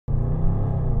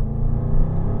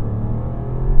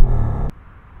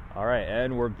Alright,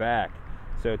 and we're back.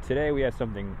 So today we have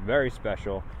something very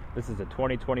special. This is a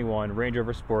 2021 Range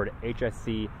Rover Sport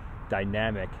HSC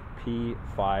Dynamic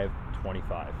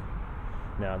P525.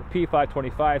 Now the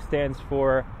P525 stands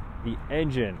for the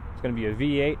engine. It's going to be a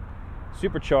V8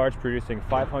 supercharged, producing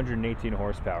 518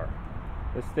 horsepower.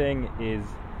 This thing is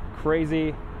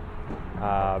crazy.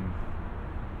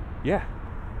 Yeah,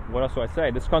 what else do I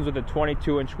say? This comes with the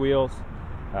 22-inch wheels.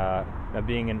 Now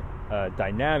being a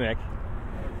dynamic,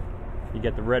 you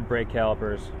get the red brake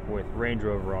calipers with Range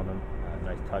Rover on them.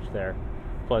 Nice touch there.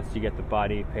 Plus you get the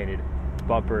body painted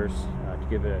bumpers to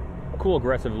give it a cool,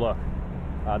 aggressive look.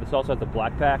 This also has the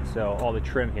black pack, so all the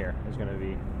trim here is going to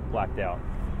be blacked out.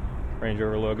 Range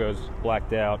Rover logos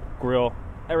blacked out, grille,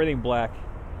 everything black.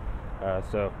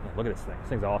 So yeah, look at this thing. This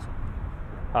thing's awesome.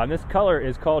 This color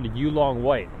is called U-Long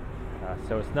White.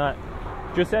 So it's not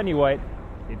just any white,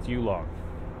 it's U-Long.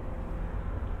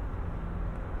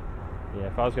 Yeah,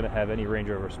 if I was going to have any Range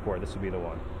Rover Sport, this would be the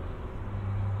one.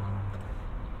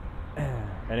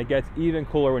 And it gets even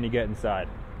cooler when you get inside.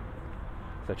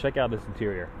 So check out this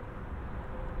interior.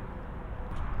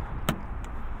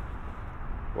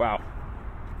 Wow.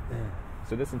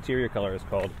 So this interior color is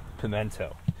called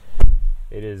Pimento.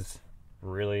 It is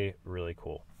really, really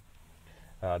cool.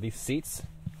 These seats,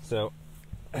 so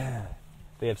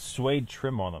they have suede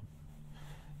trim on them.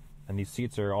 And these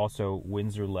seats are also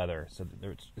Windsor leather, so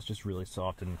it's just really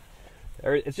soft, and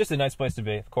it's just a nice place to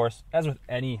be. Of course, as with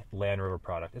any Land Rover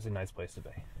product, it's a nice place to be.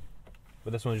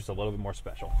 But this one's just a little bit more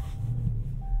special.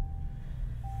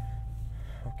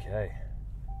 Okay,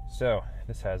 so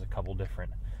this has a couple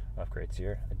different upgrades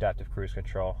here. Adaptive cruise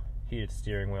control, heated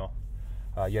steering wheel.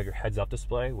 You have your heads-up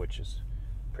display, which is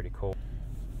pretty cool.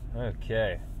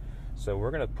 Okay, so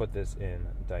we're gonna put this in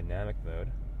dynamic mode.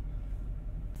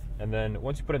 And then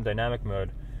once you put in dynamic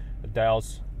mode, the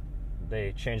dials,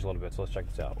 they change a little bit. So let's check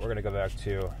this out. We're going to go back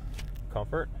to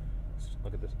comfort. Let's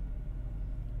look at this.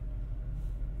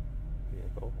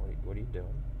 Vehicle, what are you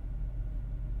doing?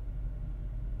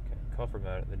 Okay, comfort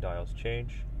mode, the dials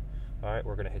change. All right,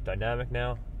 we're going to hit dynamic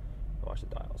now. Watch the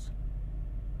dials.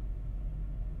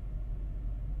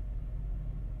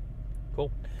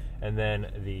 Cool. And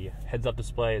then the heads-up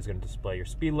display is going to display your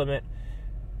speed limit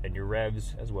and your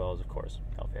revs, as well as, of course,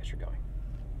 how fast you're going.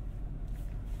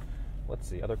 Let's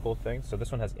see, other cool things. So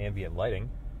this one has ambient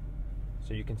lighting.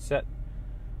 So you can set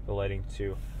the lighting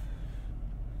to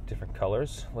different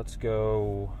colors. Let's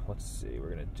see, we're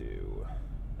gonna do,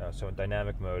 so in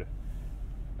dynamic mode,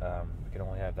 we can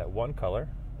only have that one color.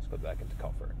 Let's go back into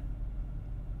comfort.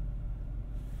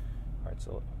 All right,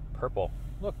 so purple,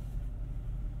 look.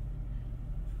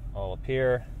 All up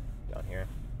here, down here.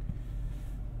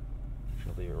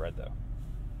 We'll leave it red though.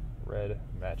 Red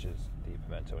matches the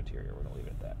Pimento interior. We're going to leave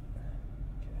it at that.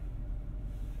 Okay.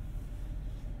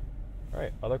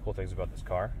 Alright, other cool things about this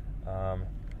car.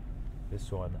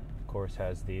 This one, of course,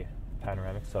 has the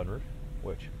panoramic sunroof,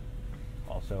 which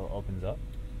also opens up.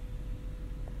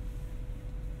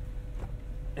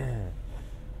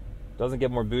 Doesn't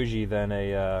get more bougie than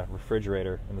a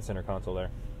refrigerator in the center console there.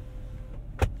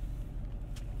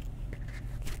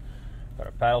 Got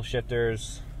our paddle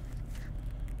shifters.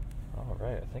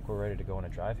 Alright, I think we're ready to go on a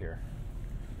drive here.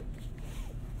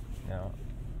 Now,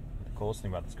 the coolest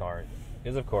thing about this car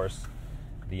is, of course,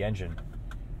 the engine.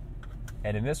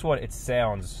 And in this one, it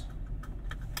sounds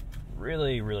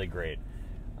really, really great.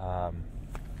 So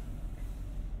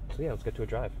yeah, let's get to a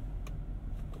drive.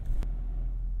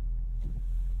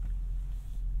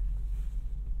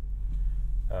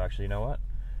 Actually, you know what?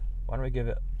 Why don't we give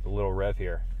it a little rev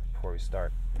here before we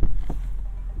start?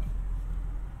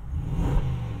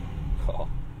 Oh,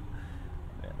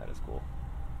 man, that is cool.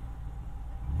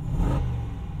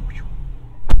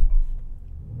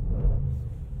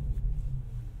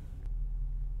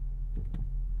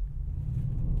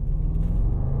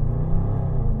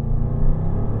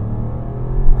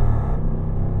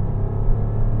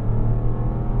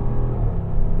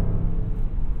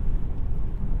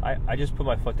 I just put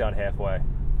my foot down halfway.